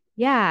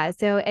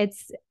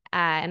it's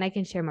and I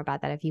can share more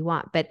about that if you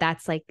want, but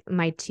that's like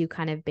my two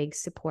kind of big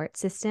support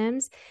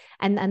systems.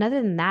 And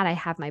other than that, I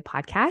have my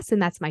podcast,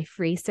 and that's my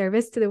free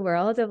service to the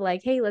world of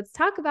like, hey, let's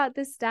talk about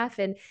this stuff.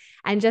 And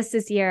just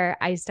this year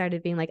I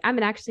started being like, I'm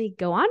gonna actually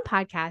go on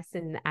podcasts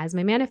and as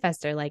my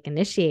manifestor, like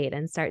initiate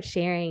and start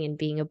sharing and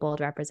being a bold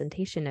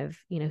representation of,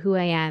 who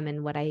I am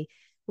and what I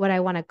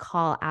want to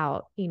call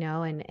out,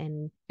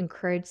 and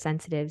encourage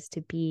sensitives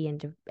to be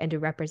and to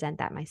represent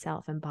that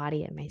myself,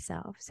 embody it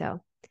myself. So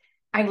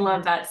I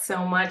love that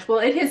so much. Well,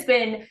 it has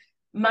been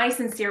my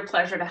sincere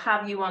pleasure to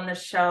have you on the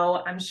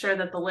show. I'm sure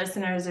that the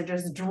listeners are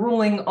just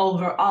drooling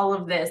over all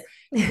of this.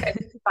 You guys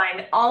can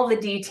find all the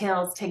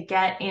details to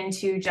get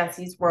into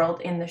Jessi's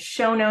world in the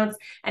show notes.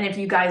 And if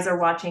you guys are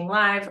watching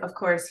live, of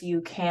course,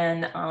 you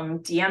can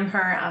DM her,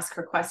 ask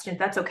her questions.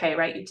 That's okay,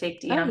 right? You take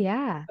DM. Oh,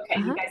 yeah. Okay,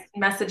 you guys can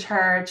message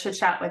her, chit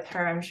chat with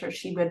her. I'm sure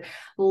she would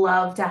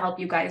love to help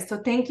you guys. So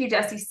thank you,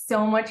 Jessi,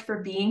 so much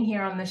for being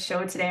here on the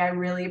show today. I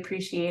really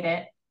appreciate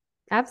it.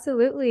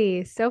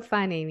 Absolutely. So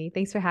fun, Amy.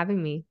 Thanks for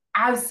having me.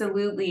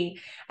 Absolutely.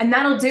 And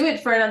that'll do it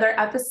for another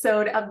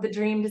episode of the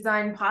Dream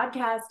Design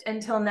Podcast.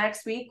 Until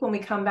next week, when we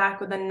come back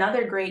with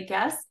another great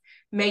guest,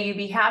 may you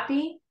be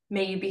happy,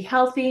 may you be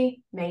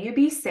healthy, may you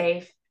be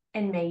safe,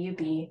 and may you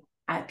be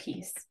at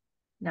peace.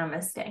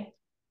 Namaste.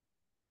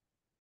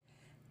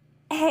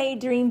 Hey,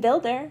 Dream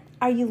Builder,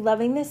 are you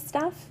loving this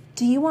stuff?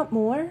 Do you want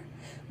more?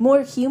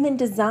 More human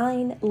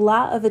design,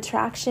 law of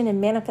attraction, and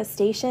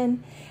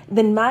manifestation?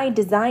 Then my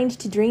Designed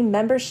to Dream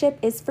membership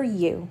is for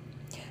you.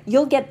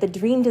 You'll get the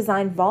Dream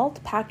Design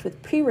Vault packed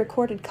with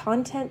pre-recorded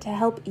content to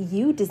help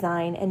you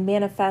design and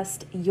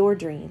manifest your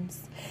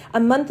dreams, a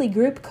monthly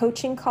group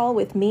coaching call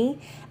with me,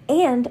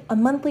 and a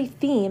monthly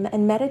theme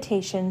and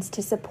meditations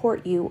to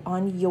support you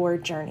on your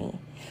journey.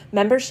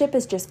 Membership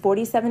is just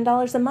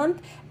 $47 a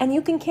month, and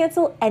you can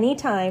cancel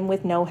anytime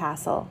with no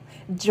hassle.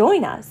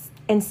 Join us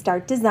and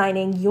start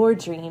designing your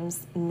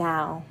dreams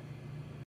now.